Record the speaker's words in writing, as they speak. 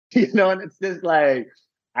And it's just like,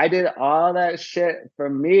 I did all that shit for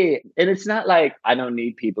me. And it's not like I don't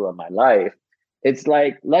need people in my life. It's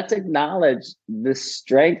like, let's acknowledge the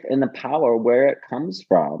strength and the power where it comes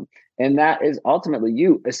from. And that is ultimately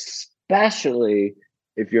you, especially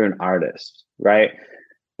if you're an artist, right?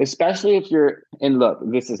 Especially if you're, and look,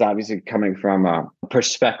 this is obviously coming from a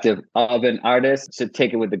perspective of an artist, so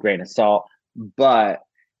take it with a grain of salt, but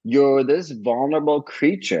you're this vulnerable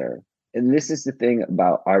creature. And this is the thing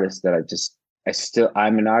about artists that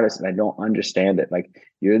I'm an artist and I don't understand it. Like,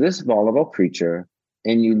 you're this vulnerable creature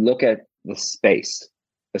and you look at the space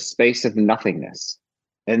of nothingness,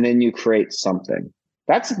 and then you create something.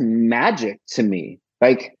 That's magic to me.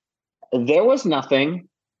 Like, there was nothing,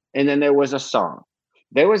 and then there was a song.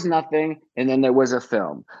 There was nothing, and then there was a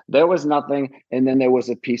film. There was nothing, and then there was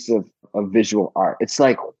a piece of visual art. It's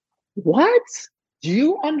like, what? Do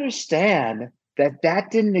you understand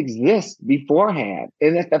that didn't exist beforehand?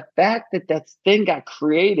 And that the fact that thing got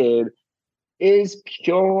created is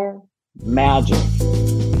pure magic.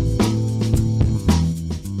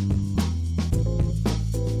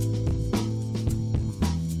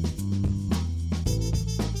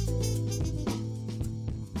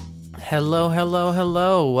 Hello, hello,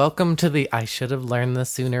 hello. Welcome to the I Should Have Learned This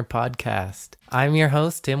Sooner podcast. I'm your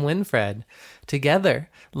host, Tim Winfred. Together,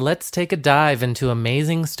 let's take a dive into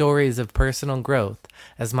amazing stories of personal growth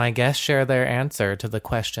as my guests share their answer to the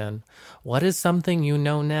question, what is something you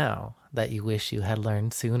know now that you wish you had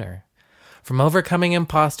learned sooner? From overcoming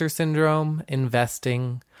imposter syndrome,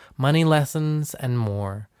 investing, money lessons, and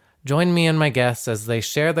more. Join me and my guests as they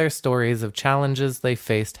share their stories of challenges they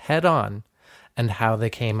faced head on and how they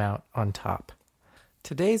came out on top.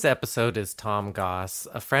 Today's episode is Tom Goss,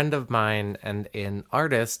 a friend of mine and an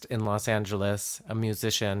artist in Los Angeles, a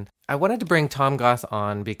musician. I wanted to bring Tom Goss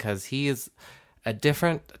on because he is a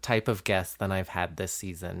different type of guest than I've had this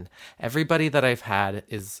season. Everybody that I've had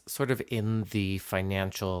is sort of in the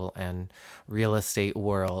financial and real estate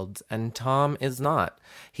world, and Tom is not.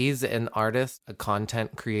 He's an artist, a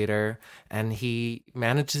content creator, and he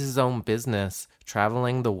manages his own business,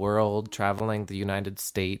 traveling the world, traveling the United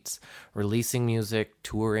States, releasing music,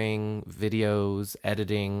 touring, videos,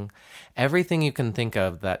 editing, everything you can think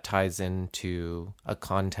of that ties into a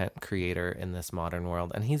content creator in this modern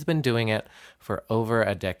world. And he's been doing it for over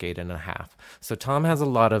a decade and a half. So Tom has a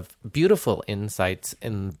lot of beautiful insights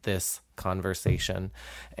in this conversation.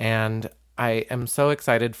 And I am so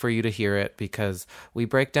excited for you to hear it because we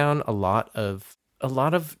break down a lot of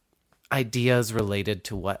ideas related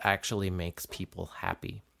to what actually makes people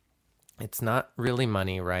happy. It's not really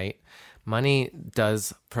money, right? Money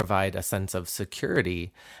does provide a sense of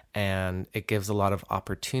security and it gives a lot of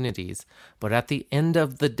opportunities. But at the end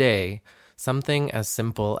of the day, something as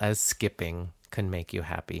simple as skipping can make you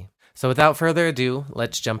happy. So without further ado,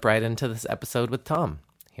 let's jump right into this episode with Tom.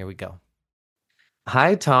 Here we go.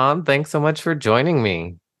 Hi, Tom. Thanks so much for joining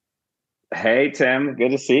me. Hey, Tim.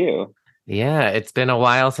 Good to see you. Yeah, it's been a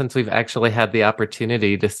while since we've actually had the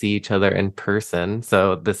opportunity to see each other in person.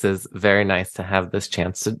 So this is very nice to have this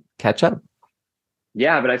chance to catch up.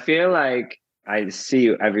 Yeah, but I feel like I see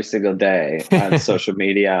you every single day on social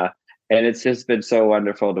media, and it's just been so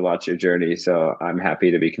wonderful to watch your journey. So I'm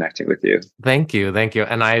happy to be connecting with you. Thank you. Thank you.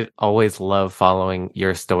 And I always love following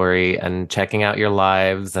your story and checking out your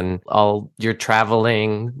lives and all your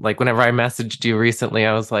traveling. Like whenever I messaged you recently,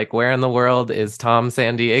 I was like, where in the world is Tom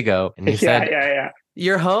San Diego? And you said,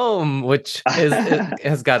 you're home, which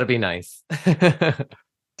has got to be nice.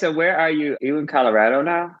 So where are you? Are you in Colorado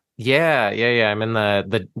now? Yeah. I'm in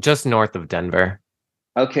the just north of Denver.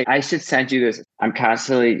 Okay, I should send you this. I'm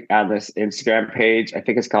constantly on this Instagram page. I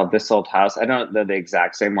think it's called This Old House. I don't know the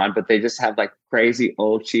exact same one, but they just have like crazy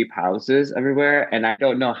old cheap houses everywhere. And I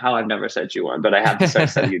don't know how I've never sent you one, but I have to start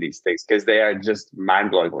sending you these things because they are just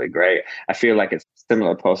mind-blowingly great. I feel like it's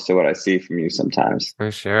similar post to what I see from you sometimes.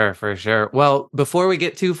 For sure. Well, before we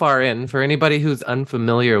get too far in, for anybody who's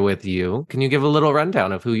unfamiliar with you, can you give a little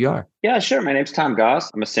rundown of who you are? Yeah, sure. My name's Tom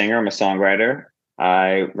Goss. I'm a singer. I'm a songwriter.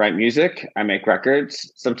 I write music. I make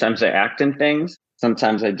records. Sometimes I act in things.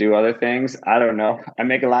 Sometimes I do other things. I don't know. I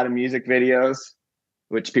make a lot of music videos,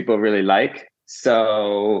 which people really like.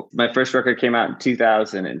 So my first record came out in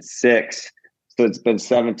 2006. So it's been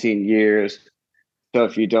 17 years. So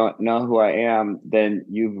if you don't know who I am, then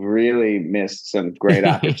you've really missed some great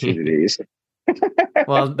opportunities.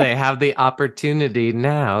 Well, they have the opportunity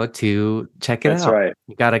now to check it out. That's right.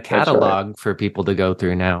 You got a catalog for people to go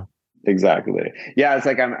through now. Exactly. Yeah, it's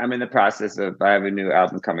like I'm in the process of, I have a new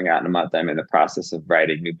album coming out in a month. I'm in the process of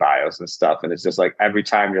writing new bios and stuff. And it's just like every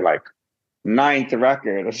time you're like, ninth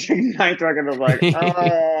record, I'm like,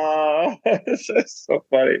 oh, Oh, it's so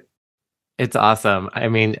funny. It's awesome. I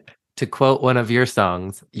mean, to quote one of your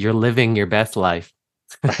songs, you're living your best life.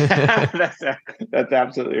 that's that's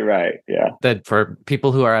absolutely right. Yeah. That for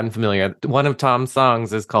people who are unfamiliar, one of Tom's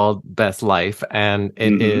songs is called Best Life, and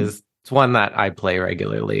Hmm. it's one that I play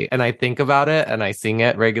regularly. And I think about it and I sing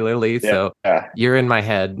it regularly. So Yeah. you're in my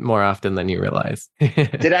head more often than you realize.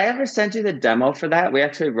 Did I ever send you the demo for that? We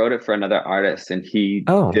actually wrote it for another artist and he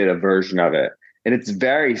Oh, did a version of it. And it's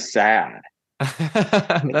very sad. It's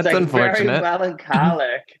that's like very unfortunate.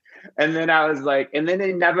 melancholic. And then I was like, and then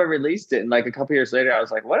they never released it. And like a couple years later, I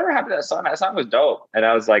was like, whatever happened to that song? That song was dope. And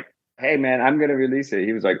I was like, hey man, I'm gonna release it.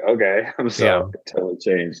 He was like, okay. Yeah. So it totally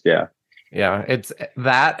changed. Yeah. Yeah. It's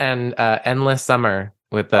that and Endless Summer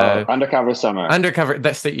with Oh, the Undercover Summer. Undercover.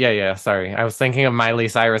 That's yeah. Sorry, I was thinking of Miley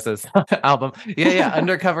Cyrus's album. Yeah.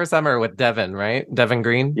 Undercover Summer with Devin, right? Devin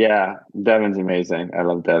Green. Yeah, Devin's amazing. I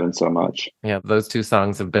love Devin so much. Yeah, those two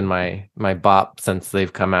songs have been my bop since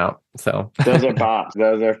they've come out. So Those are bops.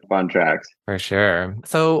 Those are fun tracks. for sure.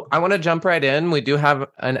 So I want to jump right in. We do have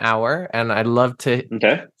an hour, and I'd love to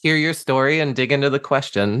Okay. hear your story and dig into the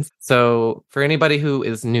questions. So for anybody who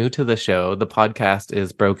is new to the show, the podcast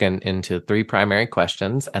is broken into three primary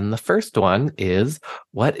questions, and the first one is,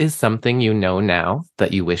 what is something you know now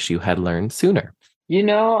that you wish you had learned sooner?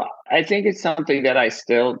 I think it's something that I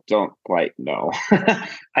still don't quite know.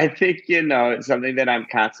 I think, it's something that I'm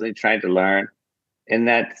constantly trying to learn, and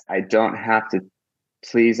that I don't have to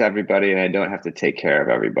please everybody and I don't have to take care of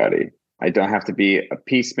everybody. I don't have to be a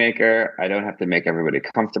peacemaker. I don't have to make everybody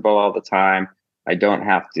comfortable all the time. I don't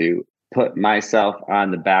have to put myself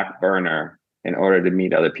on the back burner in order to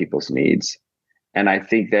meet other people's needs. And I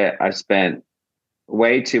think that I've spent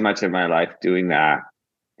way too much of my life doing that.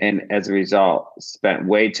 And as a result, spent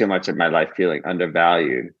way too much of my life feeling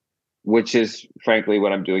undervalued, which is frankly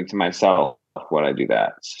what I'm doing to myself when I do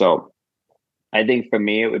that. So I think for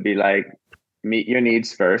me, it would be like, meet your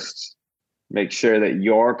needs first, make sure that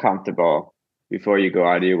you're comfortable before you go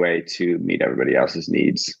out of your way to meet everybody else's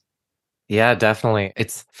needs. Yeah, definitely. I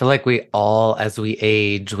feel like we all, as we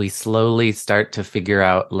age, we slowly start to figure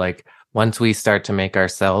out like once we start to make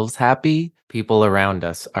ourselves happy, people around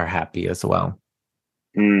us are happy as well.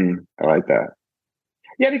 I like that.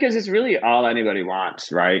 Yeah, because it's really all anybody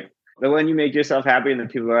wants, right? But when you make yourself happy and the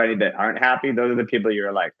people around you that aren't happy, those are the people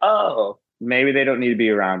you're like, oh, maybe they don't need to be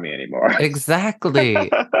around me anymore. Exactly.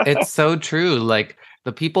 It's so true. Like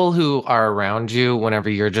the people who are around you whenever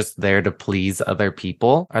you're just there to please other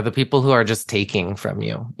people are the people who are just taking from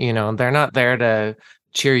you. You know, they're not there to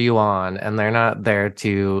cheer you on and they're not there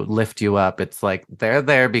to lift you up. It's like they're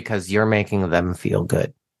there because you're making them feel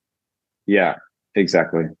good. Yeah,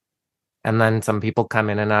 exactly. And then some people come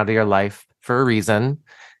in and out of your life for a reason,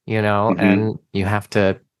 Hmm. and you have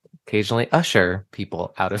to occasionally usher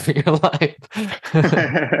people out of your life.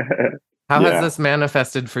 How has Yeah. this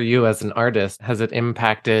manifested for you as an artist? Has it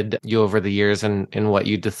impacted you over the years in what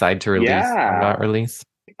you decide to release or not Yeah. release?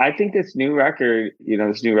 I think this new record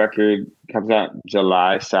comes out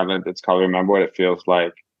July 7th. It's called Remember What It Feels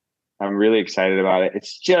Like. I'm really excited about it.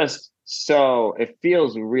 It's just it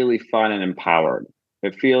feels really fun and empowered.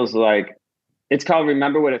 It feels like it's called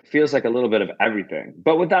Remember What It Feels Like, a little bit of everything,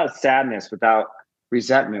 but without sadness, without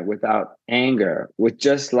resentment, without anger, with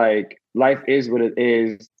just like life is what it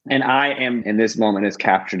is. And I am in this moment is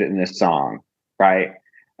captured in this song, right?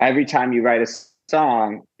 Every time you write a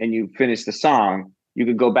song and you finish the song, you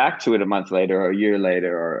could go back to it a month later or a year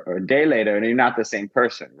later or a day later, and you're not the same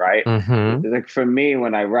person, right? Mm-hmm. Like for me,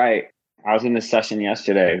 when I write, I was in this session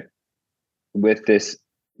yesterday with this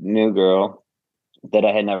new girl that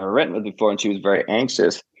I had never written with before, and she was very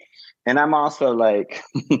anxious. And I'm also like,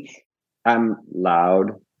 I'm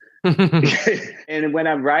loud. And when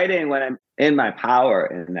I'm writing, when I'm in my power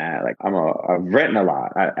in that, like I've written a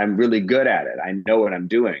lot. I'm really good at it. I know what I'm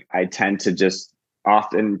doing. I tend to just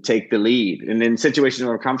often take the lead. And in situations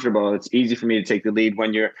where I'm comfortable, it's easy for me to take the lead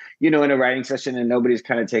when you're, in a writing session and nobody's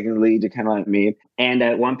kind of taking the lead. You're kind of like me. And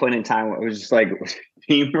at one point in time, it was just like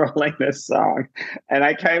steamrolling this song. And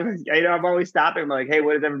I kind of, I'm always stopping. I'm like, hey,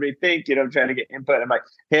 what does everybody think? I'm trying to get input. I'm like,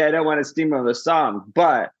 hey, I don't want to steamroll the song,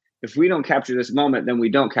 but if we don't capture this moment, then we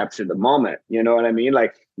don't capture the moment. You know what I mean?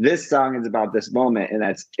 Like this song is about this moment and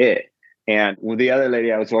that's it. And with the other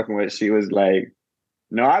lady I was working with, she was like,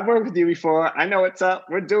 no, I've worked with you before. I know what's up.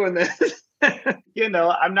 We're doing this.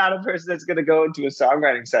 I'm not a person that's going to go into a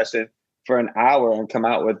songwriting session for an hour and come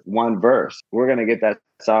out with one verse. We're going to get that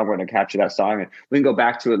song. We're going to capture that song and we can go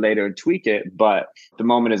back to it later and tweak it. But the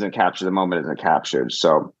moment isn't captured. The moment isn't captured.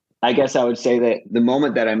 So I guess I would say that the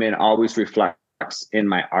moment that I'm in always reflects in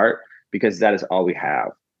my art because that is all we have.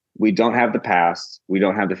 we don't have the past, we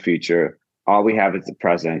don't have the future. All we have is the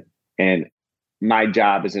present. And my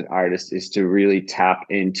job as an artist is to really tap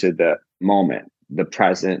into the moment, the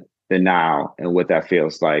present, the now, and what that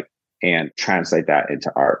feels like, and translate that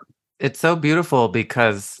into art. It's so beautiful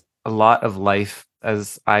because a lot of life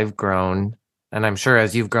as I've grown, and I'm sure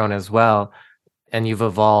as you've grown as well, and you've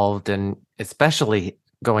evolved, and especially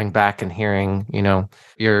going back and hearing,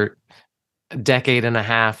 your decade and a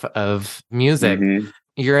half of music,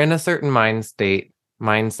 you're in a certain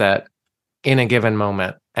mindset in a given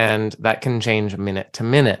moment. And that can change minute to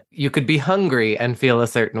minute. You could be hungry and feel a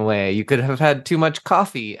certain way. You could have had too much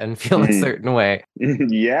coffee and feel a certain way.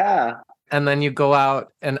 Yeah. And then you go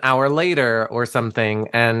out an hour later or something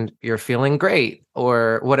and you're feeling great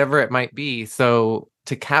or whatever it might be. So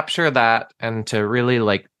to capture that and to really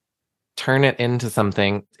like turn it into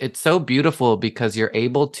something, it's so beautiful because you're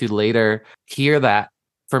able to later hear that.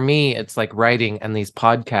 For me, it's like writing and these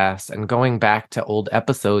podcasts and going back to old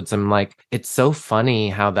episodes. I'm like, it's so funny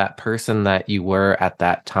how that person that you were at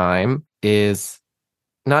that time is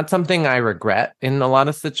not something I regret in a lot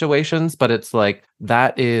of situations, but it's like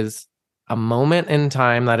that is a moment in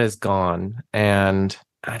time that is gone. And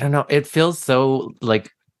I don't know, it feels so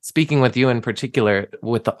like speaking with you in particular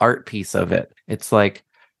with the art piece of it. It's like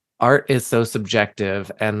art is so subjective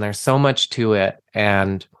and there's so much to it.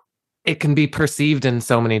 And it can be perceived in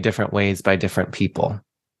so many different ways by different people.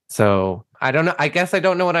 So I don't know. I guess I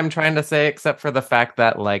don't know what I'm trying to say, except for the fact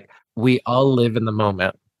that like we all live in the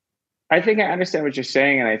moment. I think I understand what you're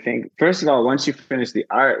saying. And I think, first of all, once you finish the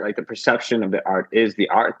art, like the perception of the art is the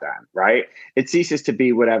art then, right? It ceases to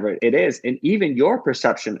be whatever it is. And even your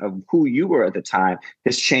perception of who you were at the time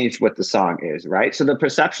has changed what the song is, right? So the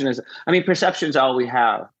perception is, perception is all we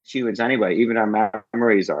have, humans anyway. Even our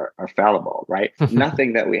memories are fallible, right?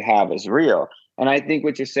 Nothing that we have is real. And I think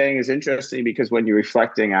what you're saying is interesting because when you're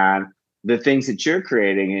reflecting on the things that you're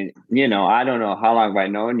creating, and I don't know how long have I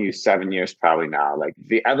known you, 7 years probably now. Like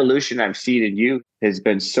the evolution I've seen in you has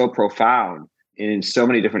been so profound in so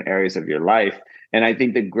many different areas of your life. And I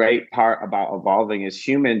think the great part about evolving as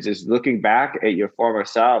humans is looking back at your former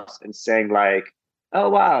selves and saying like, oh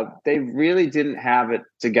wow, they really didn't have it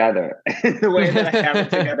together in the way that I have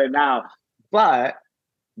it together now. But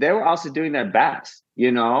they were also doing their best,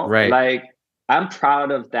 Right. Like I'm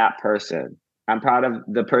proud of that person. I'm proud of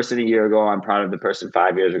the person a year ago. I'm proud of the person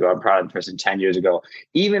 5 years ago. I'm proud of the person 10 years ago.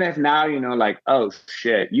 Even if now, like, oh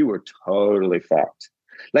shit, you were totally fucked.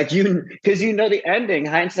 Like because the ending,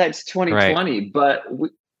 hindsight's 2020. Right. But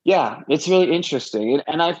it's really interesting.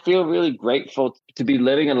 And I feel really grateful to be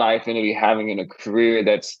living a life and to be having a career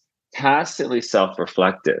that's constantly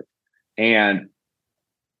self-reflective. And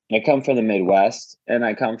I come from the Midwest and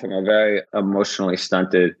I come from a very emotionally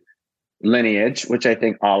stunted lineage, which I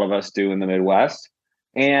think all of us do in the Midwest.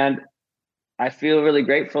 And I feel really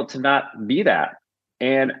grateful to not be that.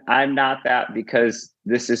 And I'm not that because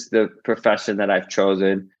this is the profession that I've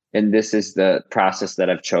chosen and this is the process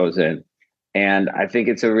that I've chosen. And I think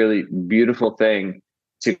it's a really beautiful thing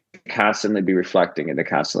to constantly be reflecting and to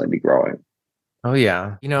constantly be growing. Oh,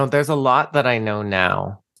 yeah. There's a lot that I know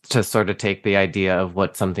now to sort of take the idea of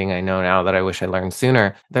what's something I know now that I wish I learned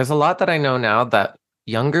sooner. There's a lot that I know now that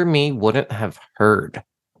younger me wouldn't have heard.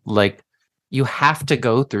 Like you have to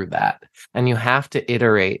go through that and you have to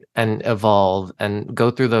iterate and evolve and go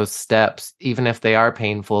through those steps, even if they are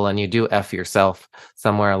painful and you do F yourself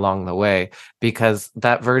somewhere along the way, because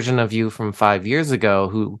that version of you from 5 years ago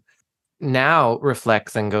who now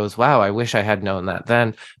reflects and goes, wow, I wish I had known that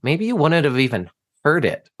then. Maybe you wouldn't have even heard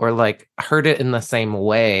it or like heard it in the same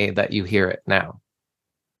way that you hear it now.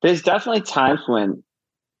 There's definitely times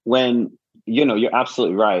when you're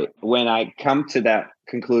absolutely right. When I come to that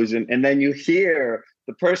conclusion and then you hear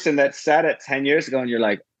the person that said it 10 years ago and you're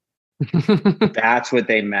like, that's what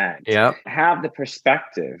they meant. Yeah. Have the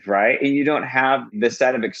perspective, right? And you don't have the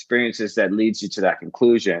set of experiences that leads you to that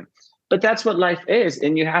conclusion. But that's what life is.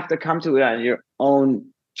 And you have to come to it on your own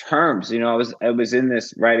terms. I was in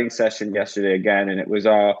this writing session yesterday again, and it was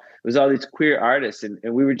all these queer artists, and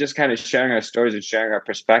we were just kind of sharing our stories and sharing our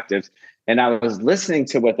perspectives. And I was listening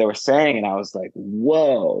to what they were saying, and I was like,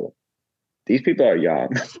 whoa, these people are young.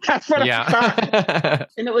 That's what I thought.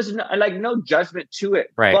 And it was no judgment to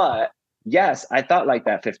it. Right. But yes, I thought like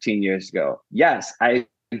that 15 years ago. Yes, I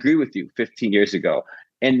agree with you 15 years ago.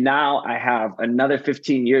 And now I have another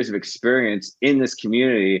 15 years of experience in this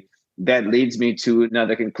community that leads me to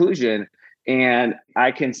another conclusion. And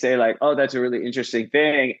I can say like, oh, that's a really interesting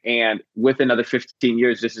thing. And with another 15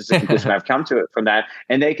 years, this is the conclusion I've come to it from that.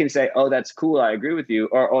 And they can say, oh, that's cool. I agree with you.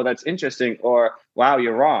 Or, oh, that's interesting. Or, wow,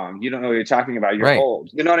 you're wrong. You don't know what you're talking about. You're Right. old.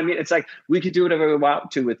 You know what I mean? It's like we could do whatever we want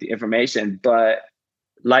to with the information, but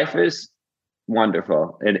life is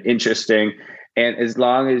wonderful and interesting. And as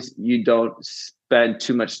long as you don't spend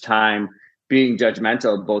too much time being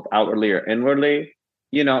judgmental, both outwardly or inwardly,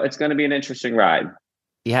 it's going to be an interesting ride.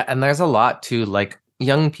 Yeah, and there's a lot to like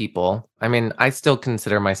young people. I mean, I still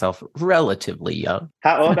consider myself relatively young.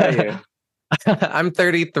 How old are you? I'm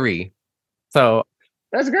 33. So,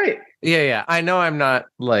 That's great. yeah. I know I'm not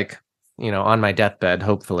like, on my deathbed,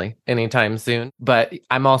 hopefully, anytime soon. But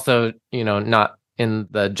I'm also, not in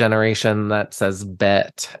the generation that says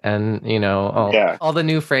bet and, all the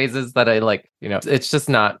new phrases that I like, it's just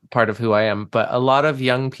not part of who I am. But a lot of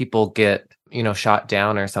young people get shot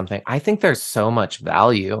down or something. I think there's so much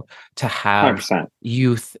value to have 100%.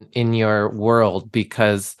 youth in your world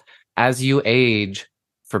because as you age,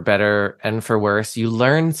 for better and for worse, you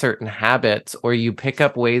learn certain habits or you pick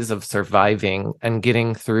up ways of surviving and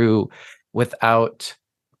getting through without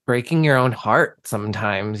breaking your own heart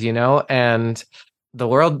sometimes, and the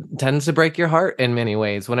world tends to break your heart in many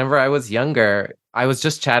ways. Whenever I was younger, I was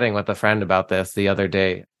just chatting with a friend about this the other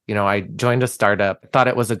day. I joined a startup, thought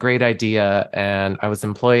it was a great idea, and I was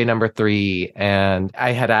employee number 3. And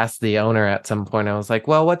I had asked the owner at some point, I was like,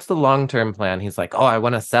 well, what's the long-term plan? He's like, oh, I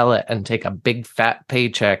want to sell it and take a big fat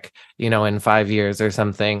paycheck, in 5 years or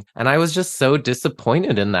something. And I was just so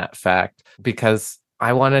disappointed in that fact because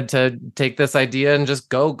I wanted to take this idea and just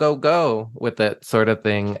go with it sort of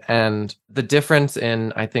thing. And the difference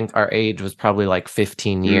in, I think our age was probably like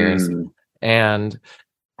 15 years. And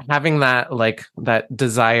having that like that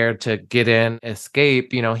desire to get in,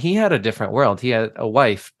 escape, he had a different world. He had a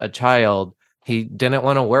wife, a child. He didn't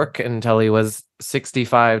want to work until he was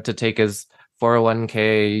 65 to take his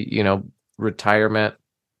 401k, retirement,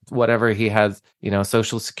 whatever he has,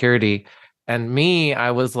 Social Security. And me, I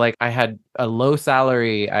was like, I had a low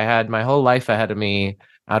salary. I had my whole life ahead of me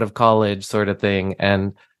out of college sort of thing.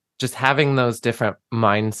 And just having those different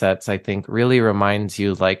mindsets, I think really reminds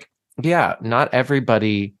you like, yeah, not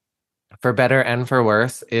everybody, for better and for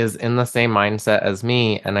worse, is in the same mindset as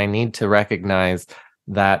me. And I need to recognize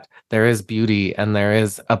that there is beauty and there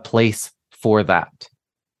is a place for that.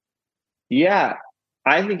 Yeah,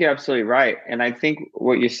 I think you're absolutely right. And I think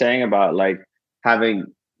what you're saying about like having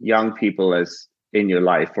young people as in your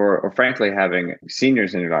life or frankly, having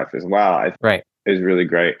seniors in your life as well, right, is really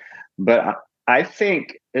great. But I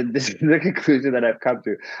think this is the conclusion that I've come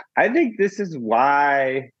to. I think this is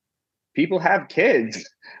why people have kids,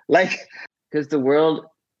 like, because the world,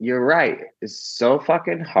 you're right, is so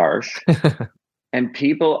fucking harsh. And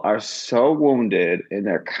people are so wounded and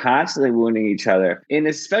they're constantly wounding each other. And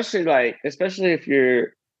especially if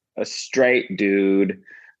you're a straight dude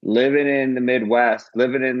living in the Midwest,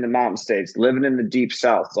 living in the mountain states, living in the deep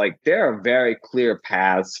South, like there are very clear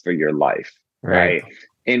paths for your life, right?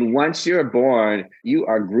 And once you're born, you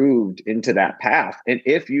are grooved into that path. And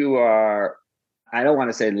if you are, I don't want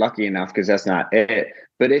to say lucky enough because that's not it,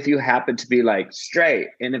 but if you happen to be like straight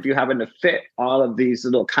and if you happen to fit all of these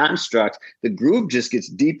little constructs, the groove just gets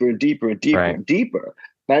deeper and deeper and deeper and deeper.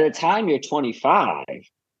 By the time you're 25,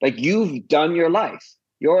 like you've done your life.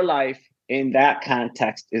 Your life in that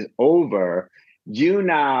context is over. You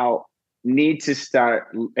now need to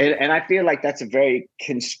start, and I feel like that's a very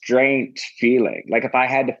constrained feeling. Like if I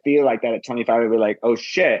had to feel like that at 25, I'd be like, oh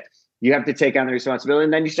shit, you have to take on the responsibility.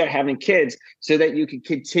 And then you start having kids so that you can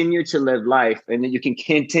continue to live life and that you can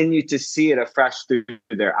continue to see it afresh through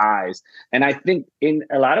their eyes. And I think in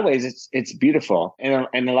a lot of ways, it's beautiful. And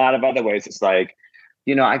in a lot of other ways, it's like,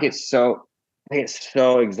 I get so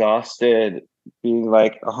exhausted being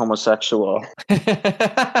like a homosexual.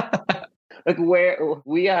 Like where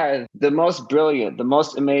we are the most brilliant, the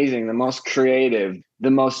most amazing, the most creative, the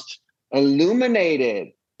most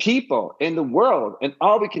illuminated people in the world, and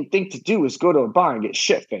all we can think to do is go to a bar and get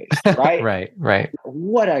shit-faced, right? right.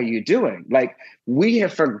 What are you doing? Like we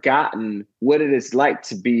have forgotten what it is like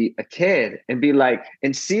to be a kid and be like,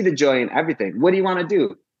 and see the joy in everything. What do you want to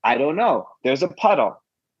do? I don't know. There's a puddle.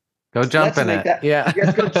 Go jump in it. Yeah.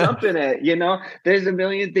 Yes, go jump in it. There's a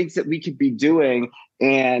million things that we could be doing.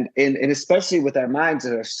 And especially with our minds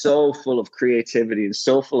that are so full of creativity and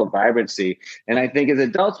so full of vibrancy. And I think as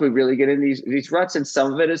adults, we really get in these ruts, and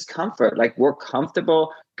some of it is comfort. Like we're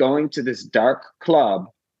comfortable going to this dark club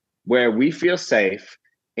where we feel safe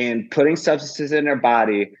and putting substances in our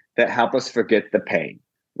body that help us forget the pain,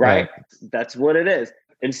 right? That's what it is,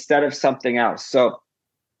 instead of something else. So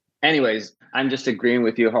anyways, I'm just agreeing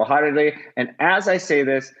with you wholeheartedly. And as I say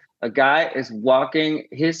this, a guy is walking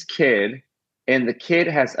his kid, and the kid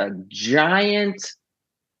has a giant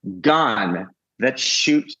gun that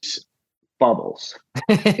shoots bubbles.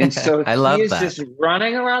 And so I he love is that. just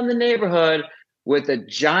running around the neighborhood with a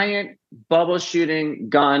giant bubble shooting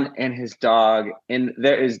gun and his dog. And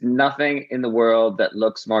there is nothing in the world that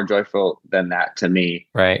looks more joyful than that to me.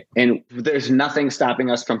 Right. And there's nothing stopping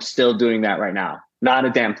us from still doing that right now. Not a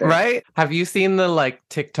damn thing. Right? Have you seen the like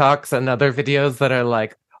TikToks and other videos that are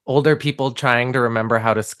like older people trying to remember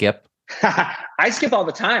how to skip? I skip all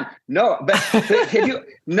the time. No, but have you?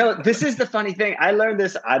 No, this is the funny thing. I learned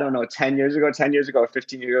this, I don't know, 10 years ago, 15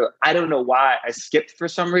 years ago. I don't know why I skipped for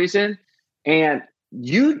some reason. And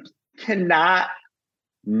you cannot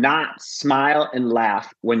not smile and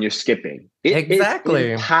laugh when you're skipping. It is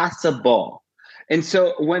Exactly. impossible. And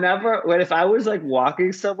so if I was like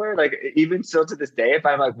walking somewhere, like even still to this day, if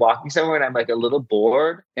I'm like walking somewhere and I'm like a little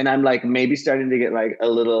bored and I'm like maybe starting to get like a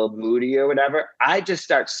little moody or whatever, I just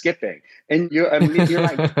start skipping. And you're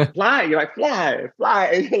like, fly, you're like, fly.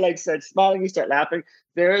 And you like start smiling, you start laughing.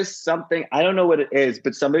 There is something, I don't know what it is,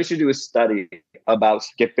 but somebody should do a study about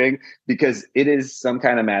skipping because it is some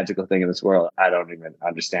kind of magical thing in this world. I don't even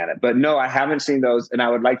understand it. But no, I haven't seen those and I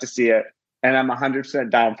would like to see it. And I'm 100%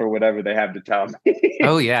 down for whatever they have to tell me.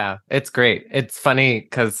 Oh, yeah. It's great. It's funny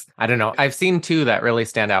because I don't know. I've seen two that really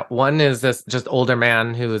stand out. One is this just older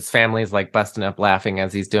man whose family's like busting up laughing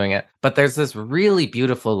as he's doing it. But there's this really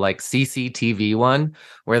beautiful like CCTV one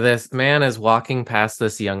where this man is walking past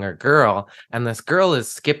this younger girl and this girl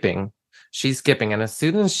is skipping. She's skipping. And as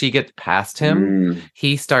soon as she gets past him,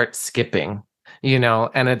 he starts skipping,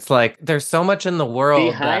 and it's like there's so much in the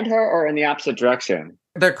world behind her or in the opposite direction.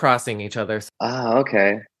 They're crossing each other. Oh,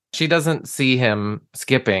 okay. She doesn't see him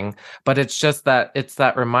skipping, but it's just that it's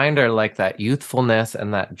that reminder, like that youthfulness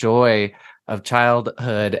and that joy of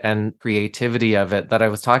childhood and creativity of it that I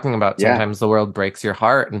was talking about. Yeah. Sometimes the world breaks your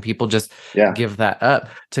heart and people just give that up.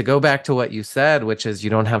 To go back to what you said, which is you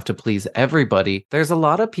don't have to please everybody. There's a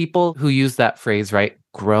lot of people who use that phrase, right?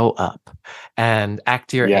 Grow up and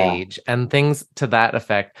act your age and things to that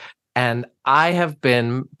effect. And I have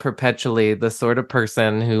been perpetually the sort of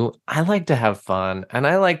person who I like to have fun and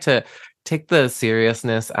I like to take the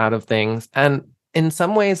seriousness out of things. And in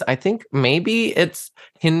some ways, I think maybe it's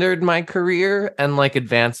hindered my career and like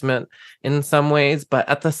advancement in some ways. But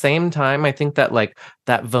at the same time, I think that like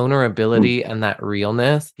that vulnerability and that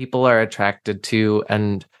realness people are attracted to.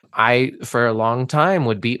 And I, for a long time,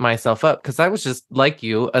 would beat myself up because I was just like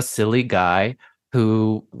you, a silly guy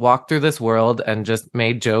who walked through this world and just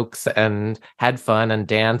made jokes and had fun and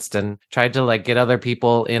danced and tried to like get other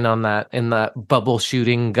people in on that, in the bubble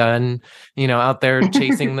shooting gun, out there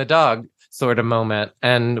chasing the dog sort of moment.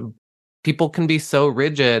 And people can be so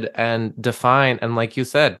rigid and defined. And like you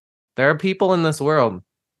said, there are people in this world,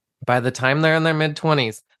 by the time they're in their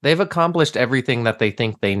mid-20s, they've accomplished everything that they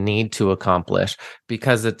think they need to accomplish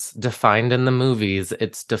because it's defined in the movies.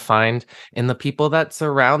 It's defined in the people that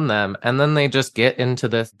surround them. And then they just get into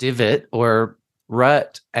this divot or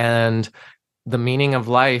rut and the meaning of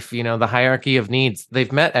life, the hierarchy of needs.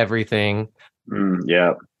 They've met everything.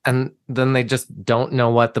 Yeah. And then they just don't know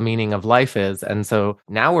what the meaning of life is. And so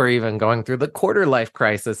now we're even going through the quarter life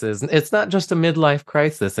crises. It's not just a midlife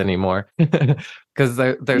crisis anymore because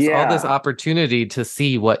there's all this opportunity to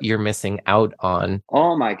see what you're missing out on.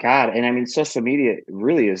 Oh my God. And I mean, social media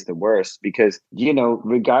really is the worst because,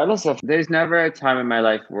 regardless of, there's never a time in my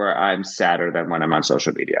life where I'm sadder than when I'm on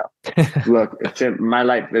social media. Look, my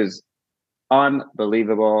life is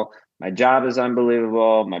unbelievable. My job is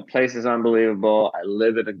unbelievable. My place is unbelievable. I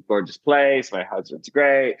live in a gorgeous place. My husband's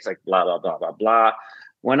great. It's like blah, blah, blah, blah, blah.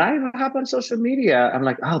 When I hop on social media, I'm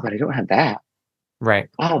like, oh, but I don't have that. Right.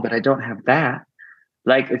 Oh, but I don't have that.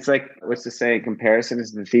 Like, it's like, what's the saying? Comparison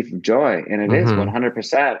is the thief of joy. And it is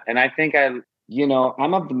 100%. And I think I'm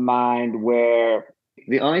of the mind where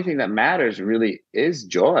the only thing that matters really is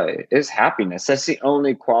joy, is happiness. That's the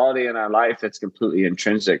only quality in our life that's completely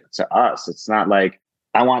intrinsic to us. It's not like,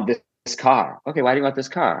 I want this car. Okay, why do you want this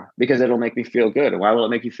car? Because it'll make me feel good. And why will it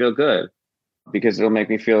make you feel good? Because it'll make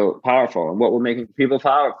me feel powerful. And what will make people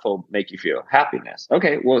powerful make you feel? Happiness.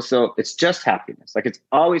 Okay, well, so it's just happiness. Like, it's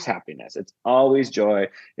always happiness. It's always joy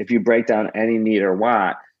if you break down any need or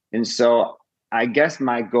want. And so I guess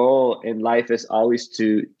my goal in life is always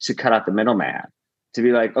to cut out the middleman, to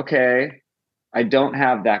be like, okay, I don't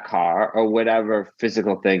have that car or whatever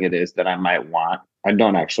physical thing it is that I might want. I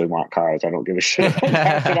don't actually want cars. I don't give a shit about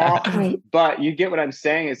cars at all. But you get what I'm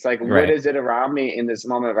saying. It's like, what is it around me in this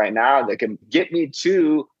moment right now that can get me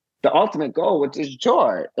to the ultimate goal, which is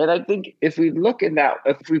joy. And I think if we look in that,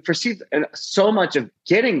 if we perceive, and so much of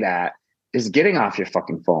getting that is getting off your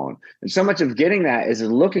fucking phone. And so much of getting that is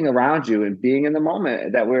looking around you and being in the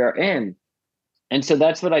moment that we're in. And so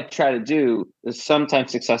that's what I try to do, is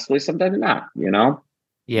sometimes successfully, sometimes not,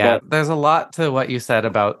 Yeah, But there's a lot to what you said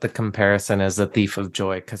about the comparison as a thief of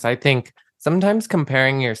joy, because I think sometimes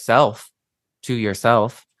comparing yourself to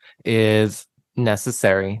yourself is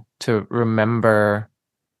necessary to remember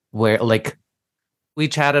where, like, we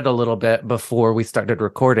chatted a little bit before we started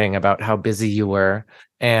recording about how busy you were.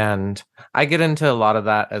 And I get into a lot of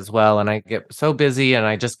that as well. And I get so busy and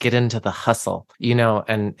I just get into the hustle,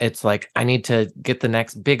 and it's like, I need to get the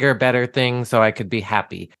next bigger, better thing so I could be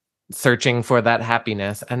happy, searching for that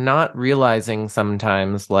happiness and not realizing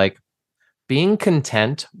sometimes, like, being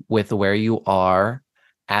content with where you are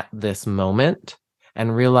at this moment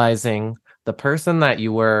and realizing the person that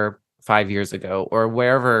you were 5 years ago, or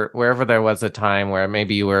wherever there was a time where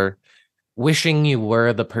maybe you were wishing you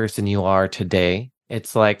were the person you are today.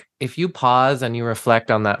 It's like, if you pause and you reflect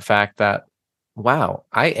on that fact that, wow,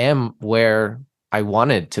 I am where I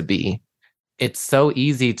wanted to be. It's so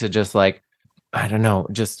easy to just, like, I don't know,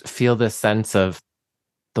 just feel this sense of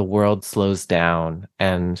the world slows down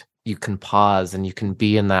and you can pause and you can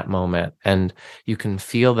be in that moment and you can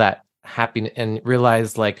feel that happiness and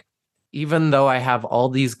realize, like, even though I have all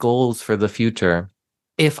these goals for the future,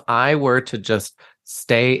 if I were to just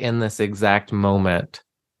stay in this exact moment,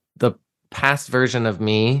 the past version of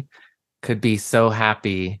me could be so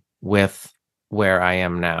happy with where I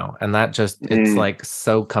am now. And that just, it's like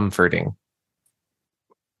so comforting.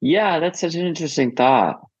 yeah, that's such an interesting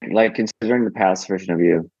thought. Like considering the past version of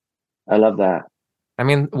you. I love that. I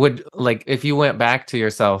mean, would, like, if you went back to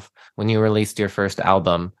yourself when you released your first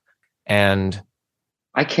album and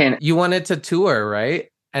I can't. you wanted to tour, right?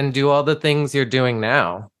 And do all the things you're doing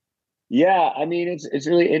now. Yeah, I mean, it's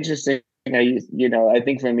really interesting. I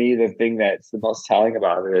think for me, the thing that's the most telling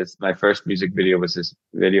about it is my first music video was this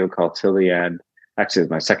video called Till the End. Actually, it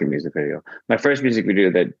was my second music video. My first music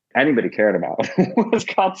video that anybody cared about was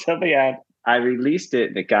called Till the End. I released it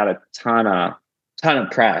and it got a ton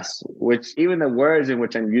of press, which even the words in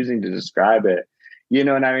which I'm using to describe it,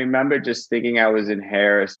 and I remember just thinking I was in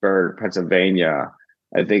Harrisburg, Pennsylvania,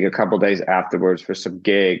 I think a couple days afterwards for some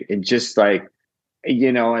gig, and just like,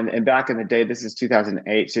 and back in the day, this is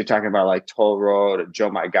 2008. So you're talking about like Toll Road and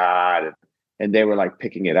Joe My God. And they were like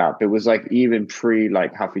picking it up. It was like even pre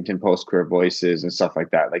like Huffington Post Queer Voices and stuff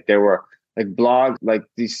like that. Like there were like blogs, like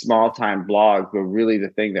these small time blogs were really the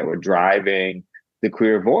thing that were driving the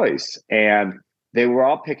queer voice. And they were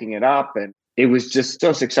all picking it up and it was just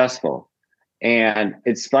so successful. And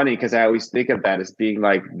it's funny because I always think of that as being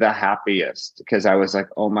like the happiest because I was like,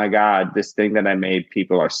 oh my God, this thing that I made,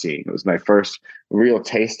 people are seeing. It was my first real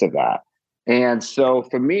taste of that. And so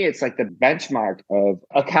for me, it's like the benchmark of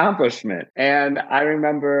accomplishment. And I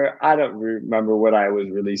don't remember what I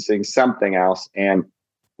was releasing, something else. And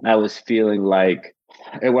I was feeling like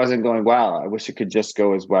it wasn't going well. I wish it could just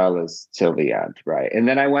go as well as Till the End. Right. And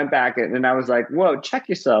then I went back and I was like, whoa, check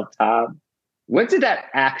yourself, Tom. What did that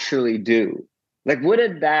actually do? Like, what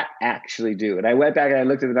did that actually do? And I went back and I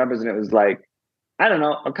looked at the numbers and it was like, I don't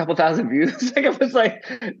know, a couple thousand views. Like it was like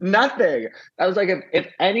nothing. I was like, if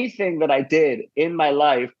anything that I did in my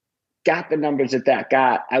life got the numbers that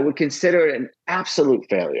got, I would consider it an absolute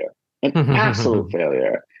failure, an absolute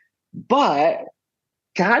failure. But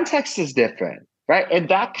context is different, right? In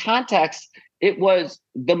that context, it was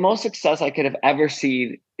the most success I could have ever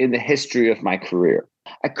seen in the history of my career.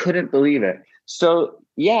 I couldn't believe it. So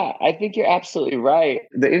yeah, I think you're absolutely right.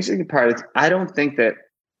 The interesting part is I don't think that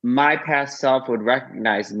my past self would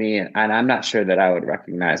recognize me, and I'm not sure that I would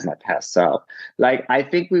recognize my past self. Like I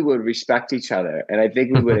think we would respect each other, and I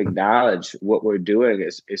think we would acknowledge what we're doing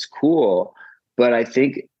is cool. But I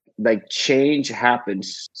think like change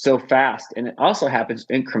happens so fast, and it also happens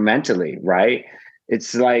incrementally, right?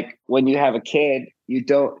 It's like when you have a kid,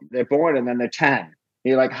 they're born and then they're 10.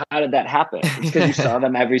 You're like, how did that happen? It's because you saw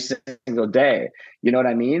them every single day. You know what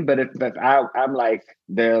I mean? But if I'm like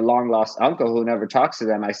their long lost uncle who never talks to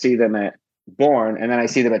them, I see them at born and then I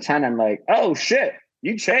see them at 10. I'm like, oh shit,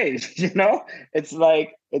 you changed. It's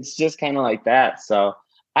like, it's just kind of like that. So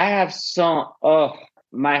I have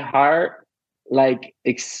my heart like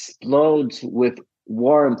explodes with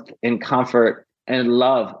warmth and comfort and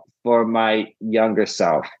love for my younger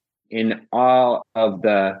self in all of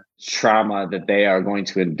the trauma that they are going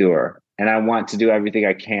to endure. And I want to do everything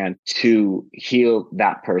I can to heal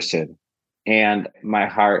that person. And my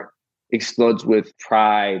heart explodes with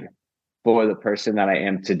pride for the person that I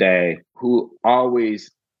am today, who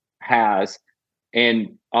always has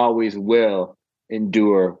and always will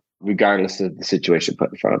endure regardless of the situation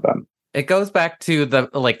put in front of them. It goes back to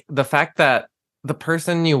the fact that the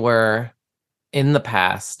person you were in the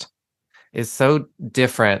past is so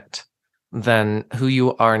different than who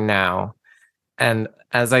you are now. And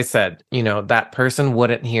as I said, that person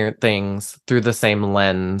wouldn't hear things through the same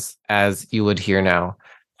lens as you would hear now.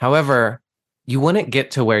 However, you wouldn't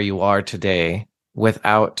get to where you are today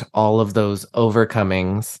without all of those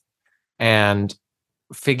overcomings and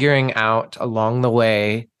figuring out along the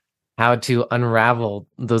way how to unravel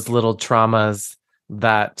those little traumas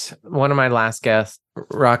that one of my last guests,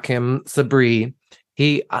 Rakim Sabri,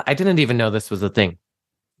 I didn't even know this was a thing,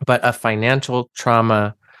 but a financial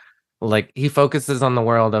trauma, like he focuses on the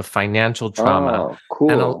world of financial trauma. Oh,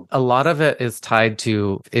 And cool. a lot of it is tied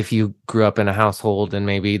to if you grew up in a household and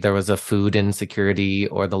maybe there was a food insecurity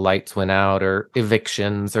or the lights went out or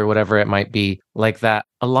evictions or whatever it might be like that.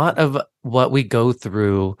 A lot of what we go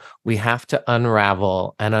through, we have to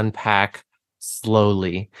unravel and unpack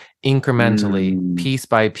slowly, incrementally, Mm. piece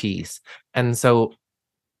by piece. And so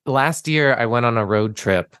last year I went on a road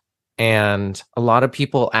trip and a lot of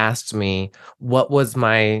people asked me what was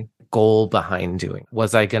my goal behind doing.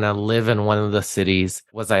 Was I going to live in one of the cities?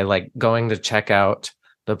 Was I like going to check out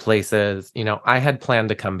the places? I had planned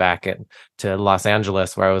to come back to Los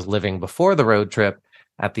Angeles where I was living before the road trip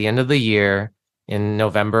at the end of the year in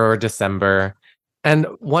November or December. And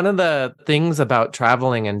one of the things about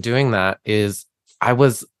traveling and doing that is I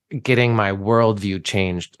was getting my worldview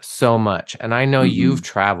changed so much. And I know you've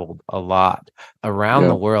traveled a lot around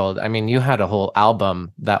the Yeah. world. I mean, you had a whole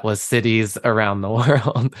album that was cities around the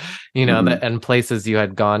world, and places you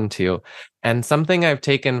had gone to. And something I've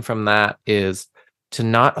taken from that is to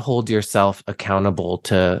not hold yourself accountable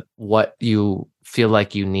to what you feel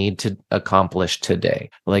like you need to accomplish today.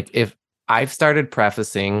 Like if I've started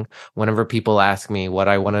prefacing whenever people ask me what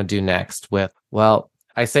I want to do next with, well,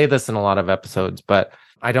 I say this in a lot of episodes, but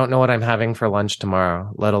I don't know what I'm having for lunch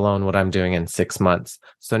tomorrow, let alone what I'm doing in 6 months.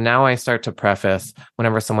 So now I start to preface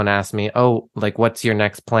whenever someone asks me, oh, like, what's your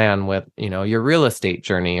next plan with, your real estate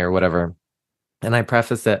journey or whatever? And I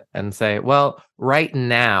preface it and say, well, right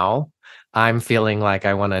now I'm feeling like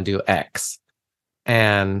I want to do X.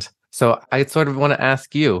 And so I sort of want to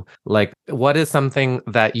ask you, like, what is something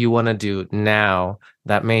that you want to do now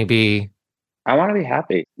that maybe I want to be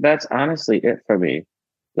happy. That's honestly it for me.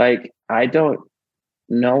 Like, I don't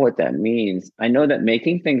know what that means. I know that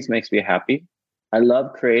making things makes me happy. I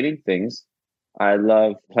love creating things. I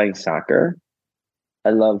love playing soccer. I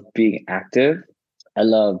love being active. I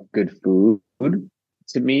love good food.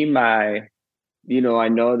 To me, I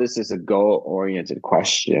know this is a goal oriented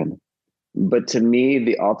question, but to me,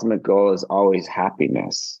 the ultimate goal is always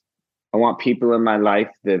happiness. I want people in my life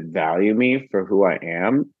that value me for who I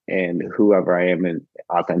am and whoever I am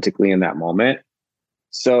authentically in that moment.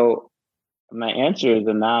 So my answer is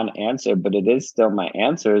a non-answer, but it is still my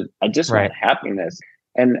answer. I just right? want happiness.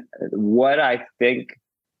 And what I think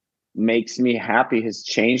makes me happy has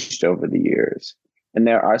changed over the years. And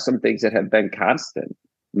there are some things that have been constant.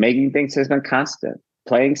 Making things has been constant.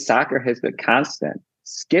 Playing soccer has been constant.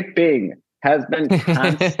 Skipping has been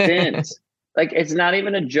constant. Like, it's not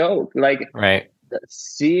even a joke. Like, Right.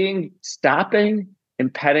 stopping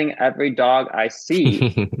and petting every dog I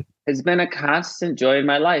see has been a constant joy in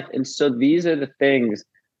my life. And so these are the things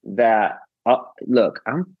that, look,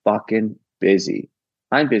 I'm fucking busy.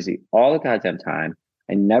 I'm busy all the goddamn time.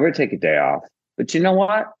 I never take a day off. But you know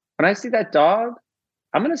what? When I see that dog,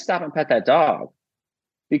 I'm going to stop and pet that dog.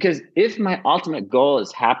 Because if my ultimate goal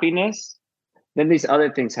is happiness, then these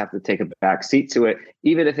other things have to take a back seat to it,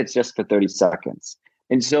 even if it's just for 30 seconds.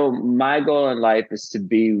 And so my goal in life is to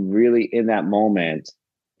be really in that moment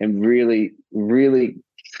and really, really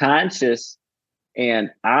conscious and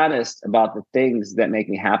honest about the things that make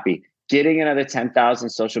me happy. Getting another 10,000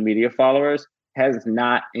 social media followers has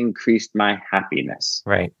not increased my happiness.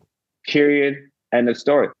 Right. Period. End of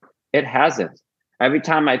story. It hasn't. Every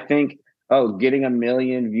time I think, oh, getting 1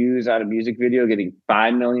 million views on a music video, getting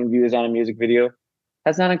 5 million views on a music video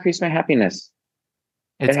has not increased my happiness.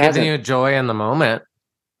 It's giving you joy in the moment.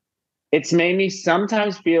 It's made me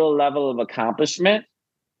sometimes feel a level of accomplishment,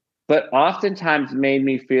 but oftentimes made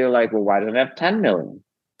me feel like, well, why don't I have 10 million?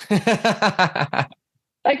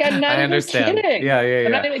 Like, I'm not I even understand. kidding. Yeah.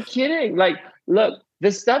 I'm not even kidding. Like, look,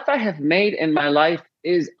 the stuff I have made in my life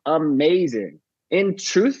is amazing. And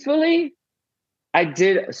truthfully, I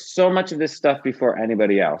did so much of this stuff before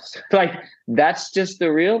anybody else. Like, that's just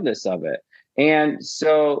the realness of it. And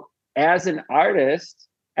so as an artist,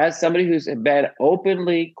 as somebody who's been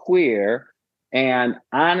openly queer, and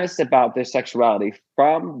honest about their sexuality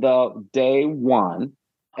from the day one,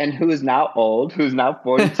 and who is now old, who's now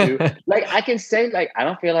 42, like I can say, like, I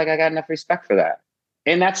don't feel like I got enough respect for that.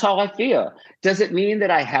 And that's how I feel. Does it mean that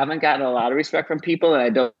I haven't gotten a lot of respect from people and I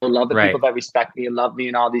don't love the people Right. that respect me and love me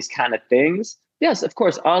and all these kind of things? Yes, of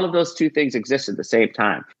course, all of those two things exist at the same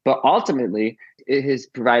time. But ultimately, it has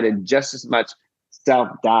provided just as much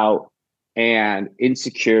self-doubt and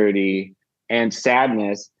insecurity and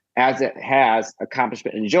sadness as it has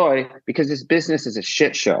accomplishment and joy, because this business is a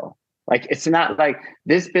shit show. Like, it's not like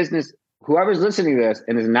this business, whoever's listening to this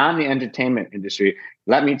and is not in the entertainment industry,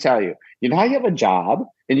 let me tell you, you know how you have a job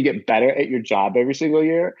and you get better at your job every single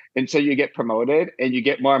year until you get promoted and you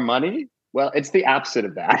get more money? Well, it's the opposite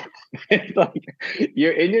of that. It's like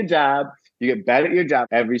you're in your job, you get better at your job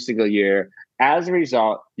every single year. As a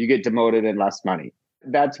result, you get demoted and less money.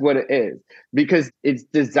 That's what it is, because it's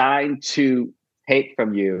designed to take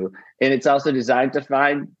from you. And it's also designed to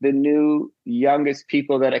find the new youngest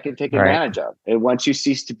people that it can take advantage of. And once you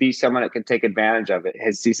cease to be someone that can take advantage of it,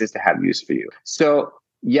 it ceases to have use for you. So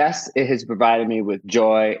yes, it has provided me with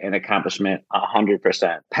joy and accomplishment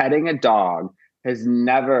 100%. Petting a dog has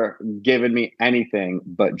never given me anything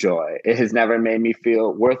but joy. It has never made me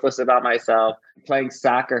feel worthless about myself. Playing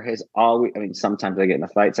soccer has always, I mean, sometimes I get in the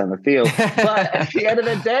fights on the field, but at the end of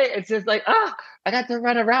the day, it's just like, I got to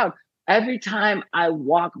run around. Every time I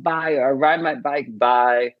walk by or ride my bike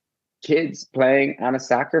by kids playing on a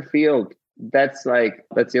soccer field, that's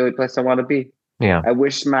the only place I want to be. Yeah. I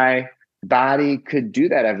wish my body could do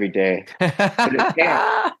that every day, but it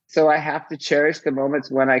can't. So I have to cherish the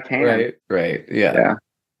moments when I can. Right. Yeah.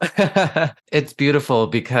 It's beautiful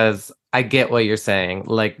because I get what you're saying.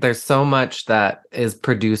 Like, there's so much that is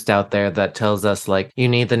produced out there that tells us, like, you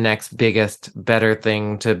need the next biggest, better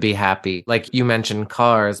thing to be happy. Like, you mentioned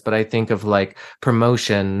cars, but I think of like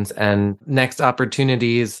promotions and next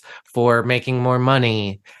opportunities for making more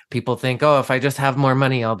money. People think, oh, if I just have more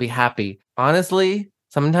money, I'll be happy. Honestly,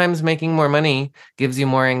 sometimes making more money gives you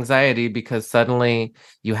more anxiety because suddenly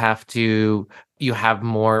you have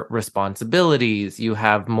more responsibilities, you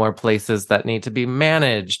have more places that need to be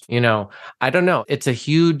managed. I don't know. It's a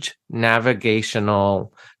huge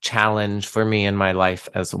navigational challenge for me in my life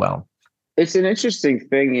as well. It's an interesting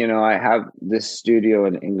thing. I have this studio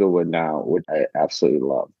in Inglewood now, which I absolutely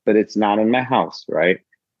love, but it's not in my house, right?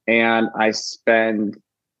 And I spend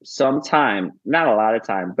some time, not a lot of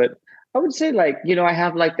time, but I would say I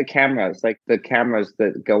have the cameras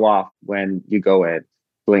that go off when you go in,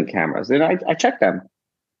 blink cameras. And I check them.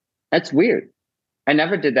 That's weird. I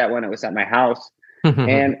never did that when it was at my house.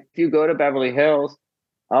 And if you go to Beverly Hills,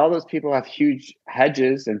 all those people have huge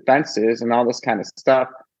hedges and fences and all this kind of stuff.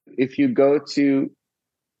 If you go to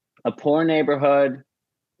a poor neighborhood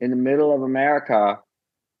in the middle of America,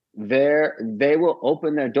 they will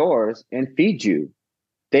open their doors and feed you.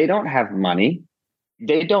 They don't have money.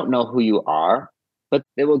 They don't know who you are, but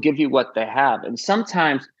they will give you what they have. And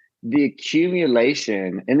sometimes the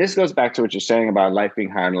accumulation, and this goes back to what you're saying about life being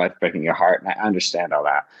hard and life breaking your heart, and I understand all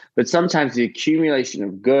that, but sometimes the accumulation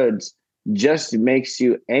of goods just makes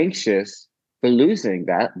you anxious for losing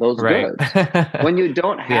those goods. When you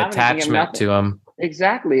don't have the attachment to them.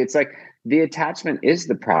 Exactly. It's like the attachment is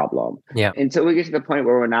the problem. Yeah. Until we get to the point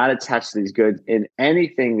where we're not attached to these goods in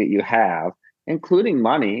anything that you have, including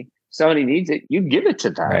money. Somebody needs it, you give it to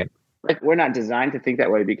them. Right. Like, we're not designed to think that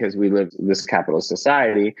way because we live in this capitalist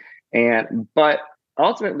society. But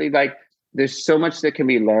ultimately, there's so much that can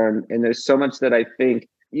be learned. And there's so much that I think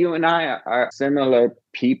you and I are similar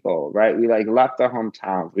people, right? We left our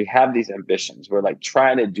hometowns. We have these ambitions. We're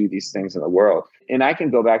trying to do these things in the world. And I can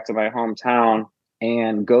go back to my hometown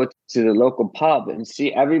and go to the local pub and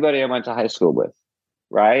see everybody I went to high school with,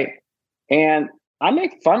 right? And I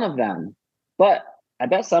make fun of them, but I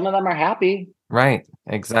bet some of them are happy. Right,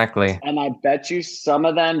 exactly. And I bet you some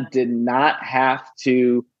of them did not have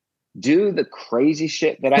to do the crazy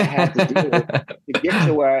shit that I had to do to get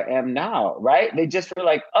to where I am now, right? They just were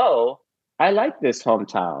like, oh, I like this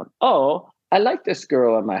hometown. Oh, I like this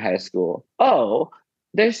girl in my high school. Oh,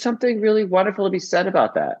 there's something really wonderful to be said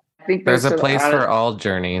about that. I think there's a place for all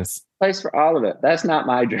journeys. Place for all of it. That's not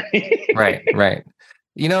my journey. Right.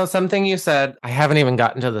 Something you said, I haven't even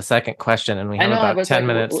gotten to the second question and we have about 10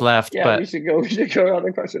 minutes left. Yeah, but we should go to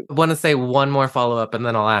other questions. I want to say one more follow-up and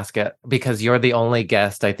then I'll ask it because you're the only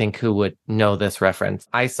guest, I think, who would know this reference.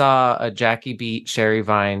 I saw a Jackie Beat, Sherry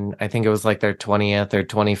Vine, I think it was their 20th or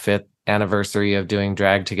 25th anniversary of doing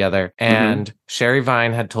drag together. And Sherry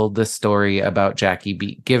Vine had told this story about Jackie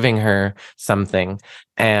Beat giving her something.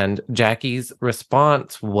 And Jackie's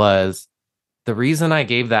response was, The reason I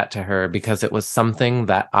gave that to her because it was something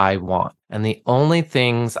that I want. And the only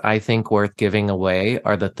things I think worth giving away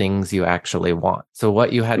are the things you actually want. So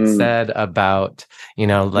what you had Mm, said about,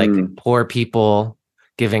 like mm. poor people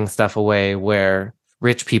giving stuff away where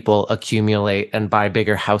rich people accumulate and buy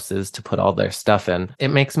bigger houses to put all their stuff in. It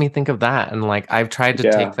makes me think of that. And like, I've tried to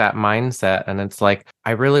take Yeah. that mindset and it's like,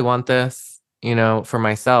 I really want this, for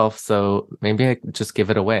myself. So maybe I could just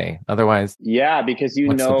give it away. Otherwise, Yeah, what's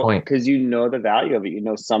the point? because you know the value of it. You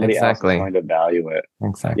know somebody else is Exactly. going to value it. Yeah, I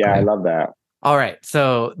Exactly. love that. All right.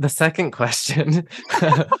 So the second question,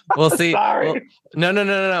 we'll see. Well, Sorry. no, no,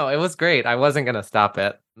 no, no, no. It was great. I wasn't going to stop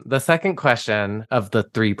it. The second question of the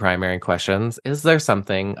three primary questions, is there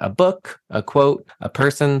something, a book, a quote, a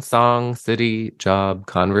person, song, city, job,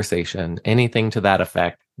 conversation, anything to that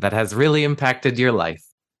effect that has really impacted your life?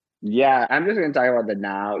 Yeah, I'm just going to talk about the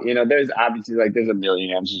now. There's obviously there's a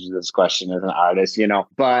million answers to this question as an artist,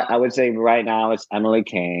 but I would say right now it's Emily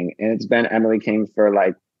King, and it's been Emily King for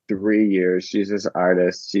like 3 years. She's this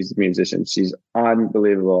artist, she's a musician, she's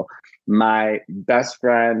unbelievable. My best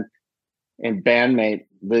friend and bandmate,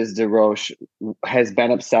 Liz DeRoche, has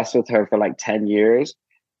been obsessed with her for like 10 years.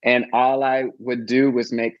 And all I would do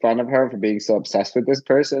was make fun of her for being so obsessed with this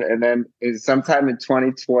person. And then sometime in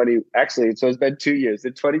 2020, actually, so it's been 2 years.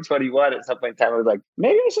 In 2021, at some point in time, I was like,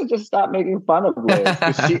 maybe I should just stop making fun of Liz.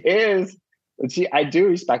 Because she is, I do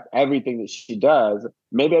respect everything that she does.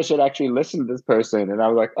 Maybe I should actually listen to this person. And I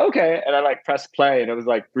was like, okay. And I like pressed play. And it was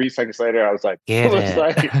like 3 seconds later, I was like, Get and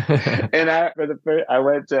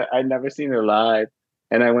it. I'd never seen her live.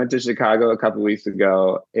 And I went to Chicago a couple weeks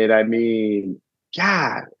ago. And I mean,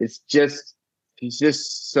 God, he's just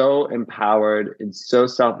so empowered and so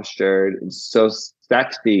self-assured and so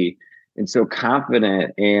sexy and so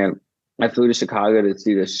confident. And I flew to Chicago to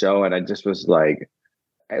see this show, and I just was like,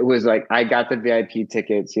 it was like I got the VIP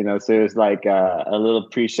tickets, so it was like a little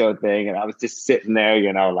pre-show thing, and I was just sitting there,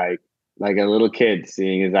 like a little kid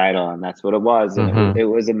seeing his idol, and that's what it was. And Hmm. it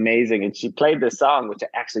was amazing. And she played this song, which I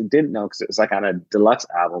actually didn't know because it was like on a deluxe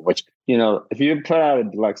album, which, if you put out a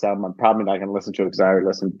deluxe album, I'm probably not going to listen to it because I already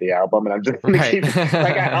listened to the album, and I'm just going to Right. keep it.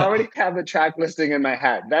 Like, I already have the track listing in my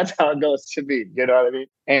head. That's how it goes to me. You know what I mean?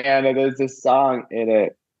 And there's this song in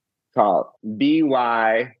it called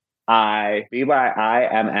BYIMM.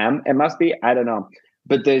 It must be, I don't know.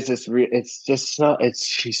 But there's this,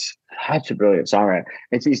 she's such a brilliant songwriter.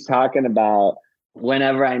 And she's talking about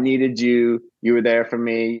whenever I needed you, you were there for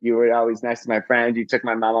me. You were always nice to my friends. You took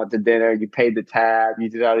my mom out to dinner. You paid the tab. You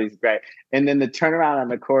did all these great. And then the turnaround on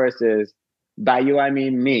the chorus is, by you, I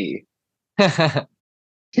mean me. And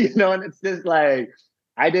it's just like,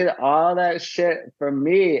 I did all that shit for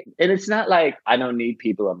me. And it's not like I don't need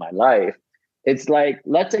people in my life. It's like,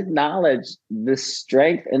 let's acknowledge the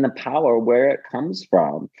strength and the power where it comes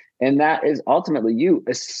from. And that is ultimately you,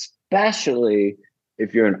 especially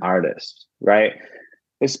if you're an artist, right?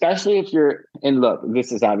 Especially if you're, and look,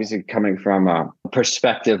 this is obviously coming from a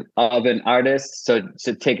perspective of an artist. So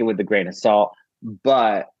take it with a grain of salt,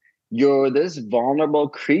 but you're this vulnerable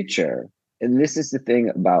creature. And this is the thing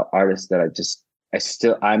about artists that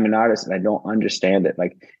I'm an artist and I don't understand it.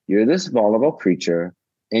 Like, you're this vulnerable creature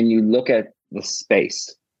and you look at the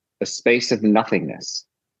space of nothingness,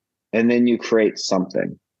 and then you create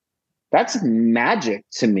something. That's magic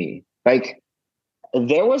to me. Like,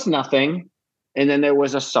 there was nothing, and then there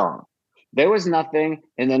was a song. There was nothing,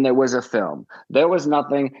 and then there was a film. There was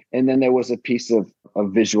nothing, and then there was a piece of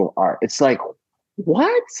visual art. It's like,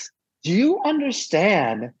 what? Do you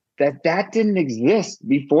understand that didn't exist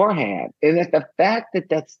beforehand? And that the fact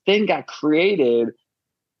that thing got created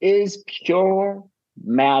is pure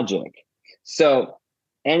magic. So,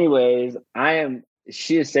 anyways,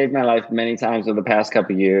 she has saved my life many times over the past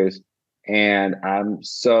couple of years. And I'm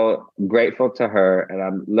so grateful to her, and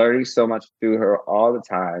I'm learning so much through her all the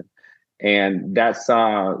time. And that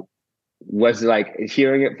song was like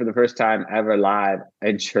hearing it for the first time ever live,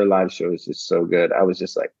 and her live show was just so good. I was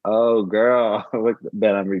just like, oh girl, look,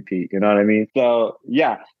 that on repeat. You know what I mean? So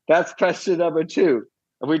yeah, that's question number 2.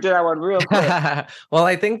 We did that one real quick. Well,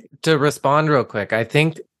 I think to respond real quick, I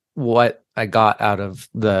think what I got out of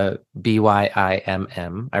the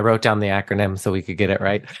BYIMM, I wrote down the acronym so we could get it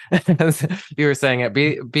right. You were saying it,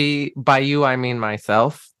 be by you, I mean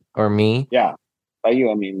myself or me. Yeah. By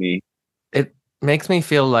you, I mean me. It makes me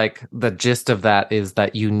feel like the gist of that is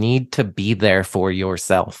that you need to be there for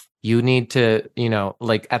yourself. You need to,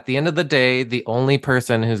 like at the end of the day, the only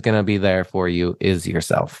person who's going to be there for you is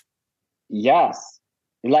yourself. Yes.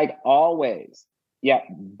 Like always. Yeah.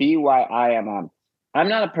 BYIMM. I'm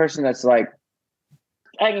not a person that's like,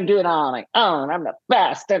 I can do it all on my own. I'm the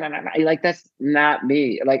best. Like, that's not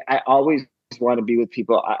me. Like, I always want to be with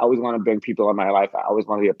people. I always want to bring people in my life. I always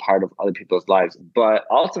want to be a part of other people's lives. But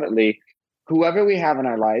ultimately, whoever we have in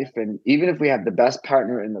our life, and even if we have the best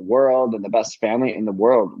partner in the world and the best family in the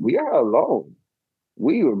world, we are alone.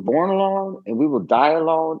 We were born alone and we will die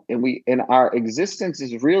alone. And our existence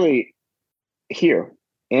is really here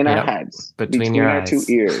in our heads, between your our two eyes.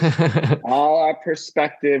 ears, all our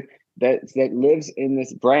perspective that lives in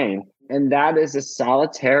this brain. And that is a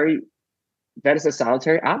solitary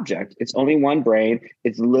object. It's only one brain.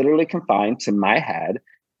 It's literally confined to my head.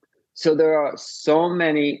 So there are so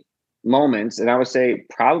many moments, and I would say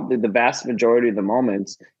probably the vast majority of the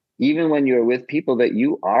moments, even when you're with people, that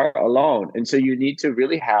you are alone. And so you need to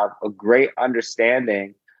really have a great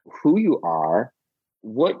understanding who you are,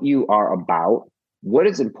 what you are about, what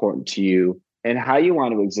is important to you, and how you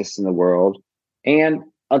want to exist in the world, and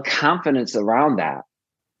a confidence around that.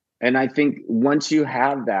 And I think once you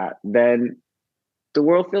have that, then the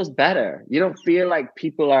world feels better. You don't feel like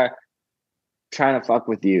people are trying to fuck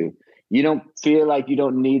with you. You don't feel like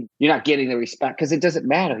you're not getting the respect, because it doesn't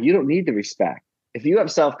matter. You don't need the respect. If you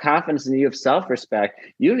have self-confidence and you have self-respect,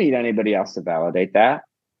 you don't need anybody else to validate that.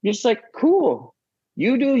 You're just like, cool,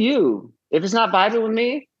 you do you. If it's not vibing with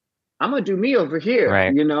me, I'm going to do me over here,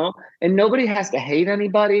 right. And nobody has to hate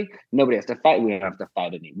anybody. Nobody has to fight. We don't have to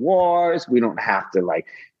fight any wars. We don't have to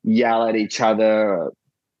yell at each other or,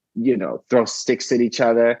 throw sticks at each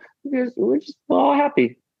other. We're just all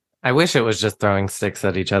happy. I wish it was just throwing sticks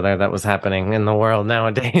at each other that was happening in the world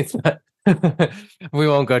nowadays. But we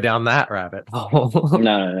won't go down that rabbit hole.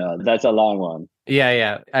 No. That's a long one.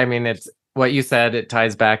 Yeah. I mean, it's what you said. It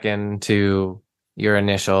ties back into your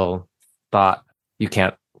initial thought. You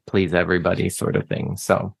can't please everybody sort of thing.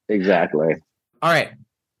 So exactly. All right.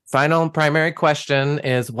 Final primary question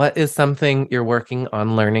is, what is something you're working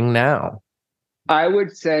on learning now? I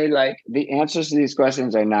would say the answers to these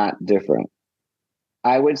questions are not different.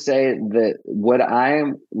 I would say that what I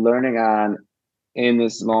am learning on in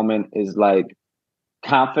this moment is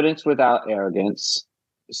confidence without arrogance,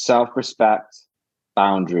 self-respect,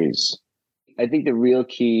 boundaries. I think the real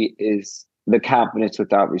key is the confidence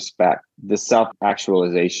without respect, the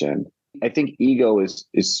self-actualization. I think ego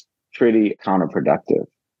is pretty counterproductive.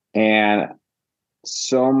 And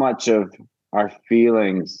so much of our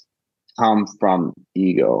feelings come from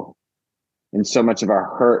ego. And so much of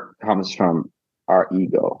our hurt comes from our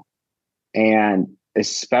ego. And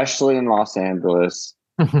especially in Los Angeles,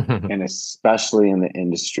 and especially in the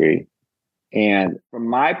industry. And from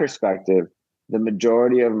my perspective, the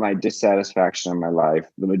majority of my dissatisfaction in my life,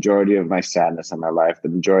 the majority of my sadness in my life, the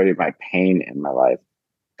majority of my pain in my life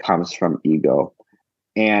comes from ego.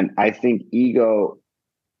 And I think ego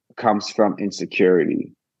comes from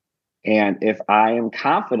insecurity. And if I am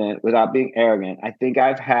confident without being arrogant, I think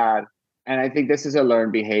and I think this is a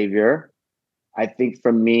learned behavior. I think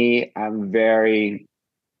for me, I'm very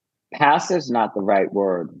passive is not the right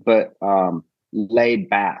word, but laid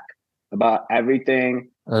back about everything.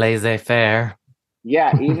 Laissez-faire.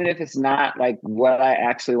 Yeah, even if it's not what I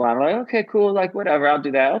actually want. Okay, cool, whatever, I'll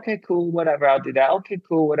do that. Okay, cool, whatever, I'll do that. Okay,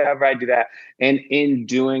 cool, whatever, I do that. And in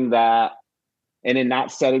doing that, and in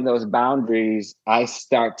not setting those boundaries, I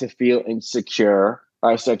start to feel insecure,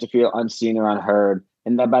 or I start to feel unseen or unheard.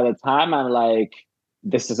 And then by the time I'm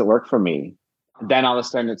this doesn't work for me, then all of a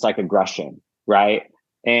sudden it's aggression, right?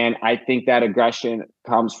 And I think that aggression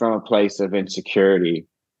comes from a place of insecurity,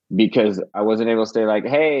 because I wasn't able to say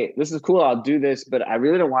hey, this is cool, I'll do this, but I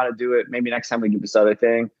really don't want to do it. Maybe next time we do this other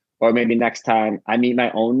thing, or maybe next time I meet my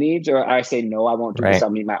own needs, or I say, no, I won't do this. I'll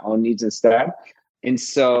meet my own needs instead. And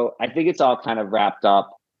so I think it's all kind of wrapped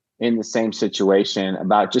up in the same situation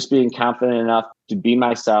about just being confident enough to be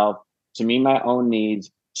myself, to meet my own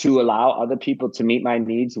needs, to allow other people to meet my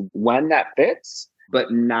needs when that fits,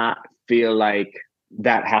 but not feel like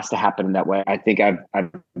that has to happen in that way. I think I've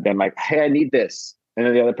been hey, I need this. And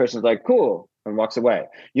then the other person's cool, and walks away.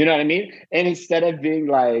 You know what I mean? And instead of being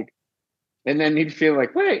and then you'd feel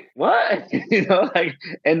wait, what?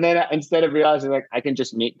 And then instead of realizing I can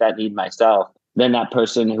just meet that need myself, then that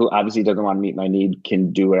person who obviously doesn't want to meet my need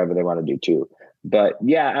can do whatever they want to do too. But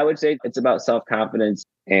yeah, I would say it's about self-confidence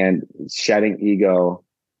and shedding ego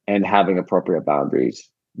and having appropriate boundaries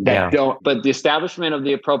but the establishment of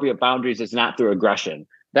the appropriate boundaries is not through aggression.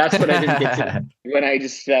 That's what I didn't get to when I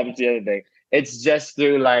just established the other thing. It's just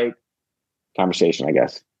through conversation, I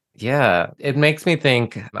guess. Yeah, it makes me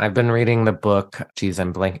think. I've been reading the book,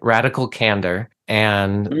 I'm blank, Radical Candor,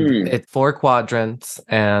 and it's 4 quadrants.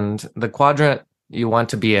 And the quadrant you want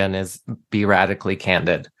to be in is be radically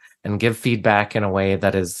candid and give feedback in a way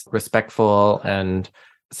that is respectful. And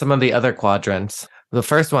some of the other quadrants, the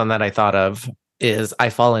first one that I thought of is I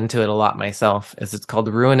fall into it a lot myself, is it's called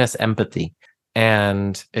ruinous empathy.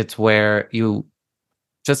 And it's where you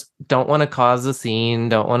just don't want to cause a scene,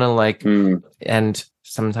 don't want to and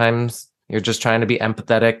sometimes you're just trying to be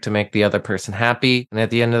empathetic to make the other person happy. And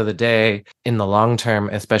at the end of the day, in the long term,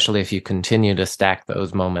 especially if you continue to stack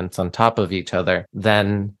those moments on top of each other,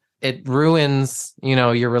 then it ruins,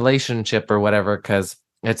 your relationship or whatever, because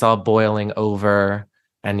it's all boiling over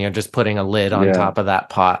and you're just putting a lid on top of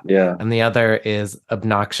that pot. Yeah. And the other is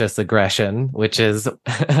obnoxious aggression, which is,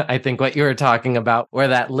 I think, what you were talking about, where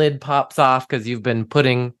that lid pops off because you've been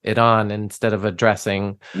putting it on instead of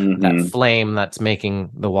addressing that flame that's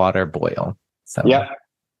making the water boil. So, yeah,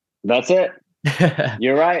 that's it.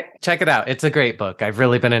 You're right. Check it out. It's a great book. I've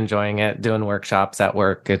really been enjoying it, doing workshops at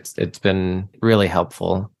work. It's been really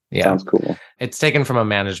helpful. Yeah. Sounds cool. It's taken from a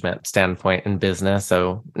management standpoint in business,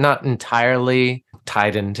 so not entirely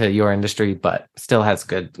tied into your industry, but still has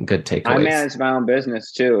good takeaways. I manage my own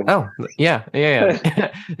business too. Oh, yeah.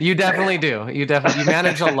 You definitely do. You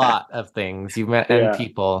manage a lot of things. And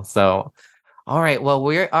people. So, all right. Well,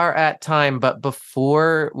 we are at time, but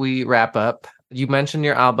before we wrap up, you mentioned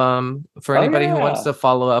your album. For anybody who wants to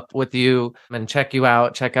follow up with you and check you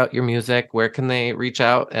out, check out your music, where can they reach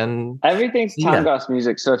out? And everything's Tom Goss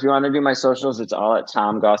Music. So if you want to do my socials, it's all at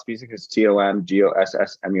Tom Goss Music. It's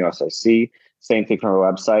TomGossMusic. Same thing from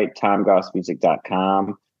our website,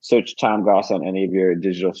 tomgossmusic.com. Search Tom Goss on any of your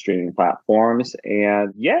digital streaming platforms.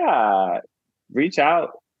 And reach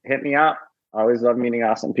out, hit me up. Always love meeting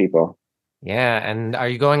awesome people. Yeah. And are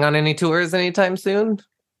you going on any tours anytime soon?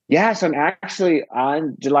 Yes, I'm actually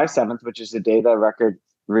on July 7th, which is the day the record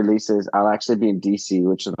releases. I'll actually be in DC,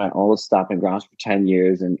 which is my old stomping grounds for 10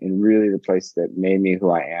 years and really the place that made me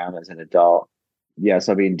who I am as an adult. Yes,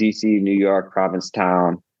 I'll be in DC, New York,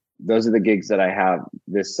 Provincetown. Those are the gigs that I have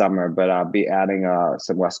this summer, but I'll be adding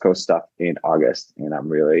some West Coast stuff in August, and I'm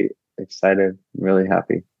really excited, really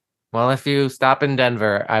happy. Well, if you stop in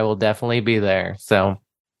Denver, I will definitely be there. So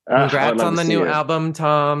congrats on the new album,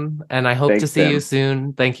 Tom, and I hope to see you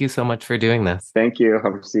soon. Thank you so much for doing this. Thank you.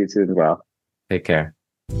 Hope to see you soon as well. Take care.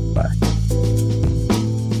 Bye.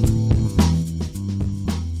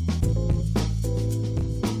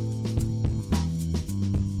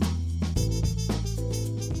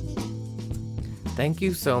 Thank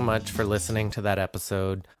you so much for listening to that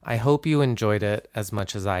episode. I hope you enjoyed it as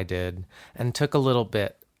much as I did and took a little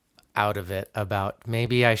bit out of it about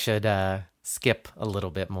maybe I should skip a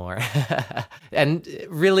little bit more. And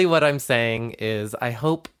really what I'm saying is I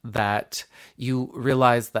hope that you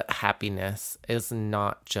realize that happiness is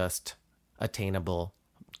not just attainable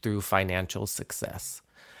through financial success.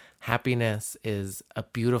 Happiness is a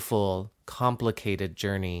beautiful, complicated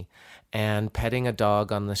journey, and petting a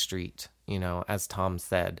dog on the street, as Tom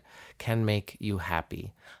said, can make you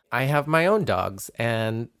happy. I have my own dogs,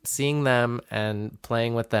 and seeing them and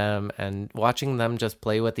playing with them and watching them just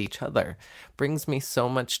play with each other brings me so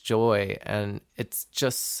much joy, and it's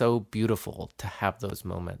just so beautiful to have those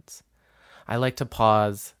moments. I like to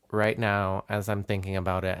pause right now as I'm thinking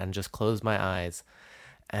about it and just close my eyes,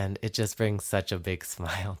 and it just brings such a big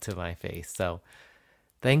smile to my face. So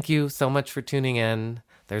thank you so much for tuning in.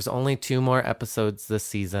 There's only 2 more episodes this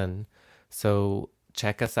season, so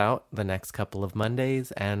check us out the next couple of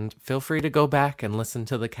Mondays and feel free to go back and listen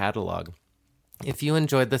to the catalog. If you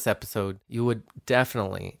enjoyed this episode, you would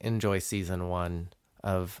definitely enjoy season 1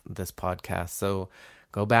 of this podcast. So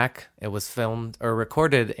go back. It was filmed or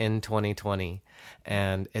recorded in 2020,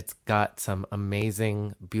 and it's got some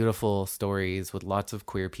amazing, beautiful stories with lots of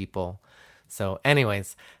queer people. So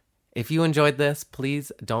anyways, if you enjoyed this,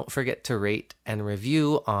 please don't forget to rate and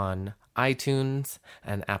review on iTunes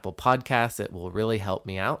and Apple Podcasts. It will really help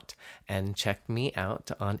me out. And check me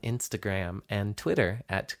out on Instagram and Twitter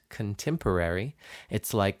at Contemporary.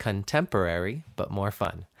 It's like contemporary, but more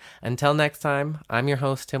fun. Until next time, I'm your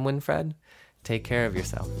host, Tim Winfred. Take care of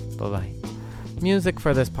yourself. Bye-bye. Music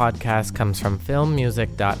for this podcast comes from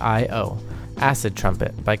filmmusic.io, Acid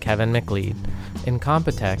Trumpet by Kevin McLeod,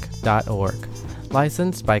 incompetech.org.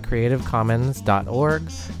 Licensed by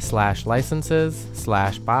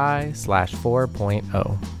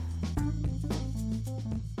creativecommons.org/licenses/by/4.0.